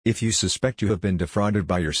If you suspect you have been defrauded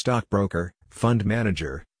by your stockbroker, fund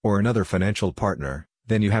manager, or another financial partner,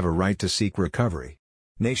 then you have a right to seek recovery.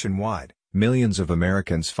 Nationwide, millions of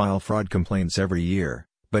Americans file fraud complaints every year,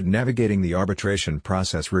 but navigating the arbitration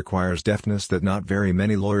process requires deftness that not very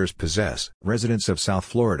many lawyers possess. Residents of South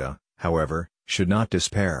Florida, however, should not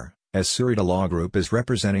despair, as Surita Law Group is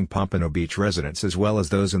representing Pompano Beach residents as well as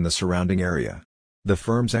those in the surrounding area. The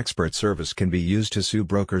firm's expert service can be used to sue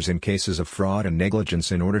brokers in cases of fraud and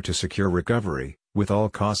negligence in order to secure recovery, with all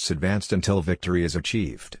costs advanced until victory is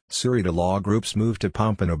achieved. Surita Law Group's move to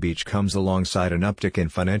Pompano Beach comes alongside an uptick in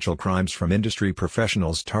financial crimes from industry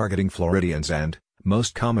professionals targeting Floridians and,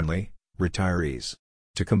 most commonly, retirees.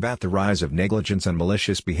 To combat the rise of negligence and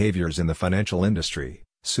malicious behaviors in the financial industry,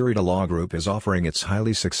 Surita Law Group is offering its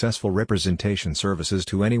highly successful representation services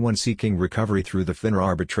to anyone seeking recovery through the FINRA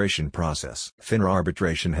arbitration process. FINRA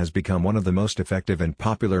arbitration has become one of the most effective and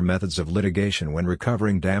popular methods of litigation when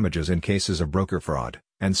recovering damages in cases of broker fraud,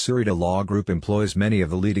 and Surita Law Group employs many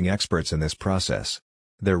of the leading experts in this process.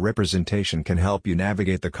 Their representation can help you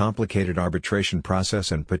navigate the complicated arbitration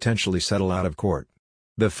process and potentially settle out of court.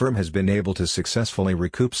 The firm has been able to successfully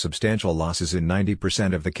recoup substantial losses in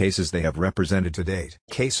 90% of the cases they have represented to date.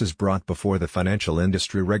 Cases brought before the Financial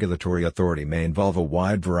Industry Regulatory Authority may involve a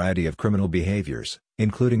wide variety of criminal behaviors,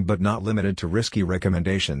 including but not limited to risky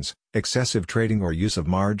recommendations, excessive trading or use of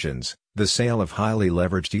margins, the sale of highly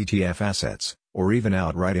leveraged ETF assets, or even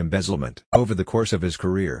outright embezzlement. Over the course of his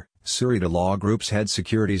career, Surita Law Group's head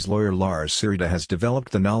securities lawyer Lars Surita has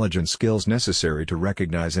developed the knowledge and skills necessary to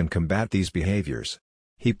recognize and combat these behaviors.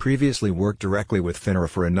 He previously worked directly with FINRA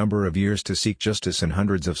for a number of years to seek justice in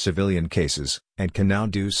hundreds of civilian cases, and can now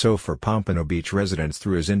do so for Pompano Beach residents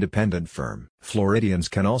through his independent firm. Floridians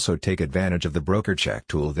can also take advantage of the BrokerCheck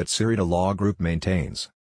tool that Surita Law Group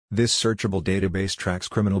maintains. This searchable database tracks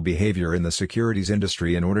criminal behavior in the securities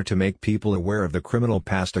industry in order to make people aware of the criminal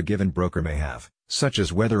past a given broker may have, such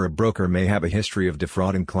as whether a broker may have a history of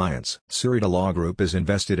defrauding clients. Surita Law Group is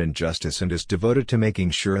invested in justice and is devoted to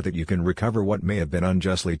making sure that you can recover what may have been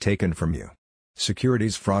unjustly taken from you.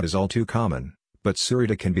 Securities fraud is all too common, but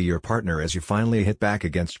Surita can be your partner as you finally hit back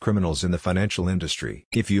against criminals in the financial industry.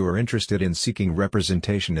 If you are interested in seeking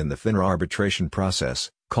representation in the FINRA arbitration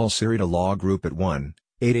process, call Surita Law Group at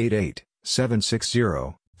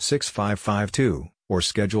 1-888-760-6552, or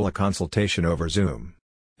schedule a consultation over Zoom.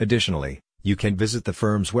 Additionally, you can visit the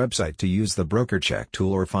firm's website to use the BrokerCheck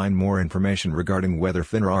tool or find more information regarding whether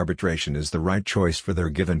FINRA arbitration is the right choice for their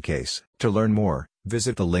given case. To learn more,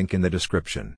 visit the link in the description.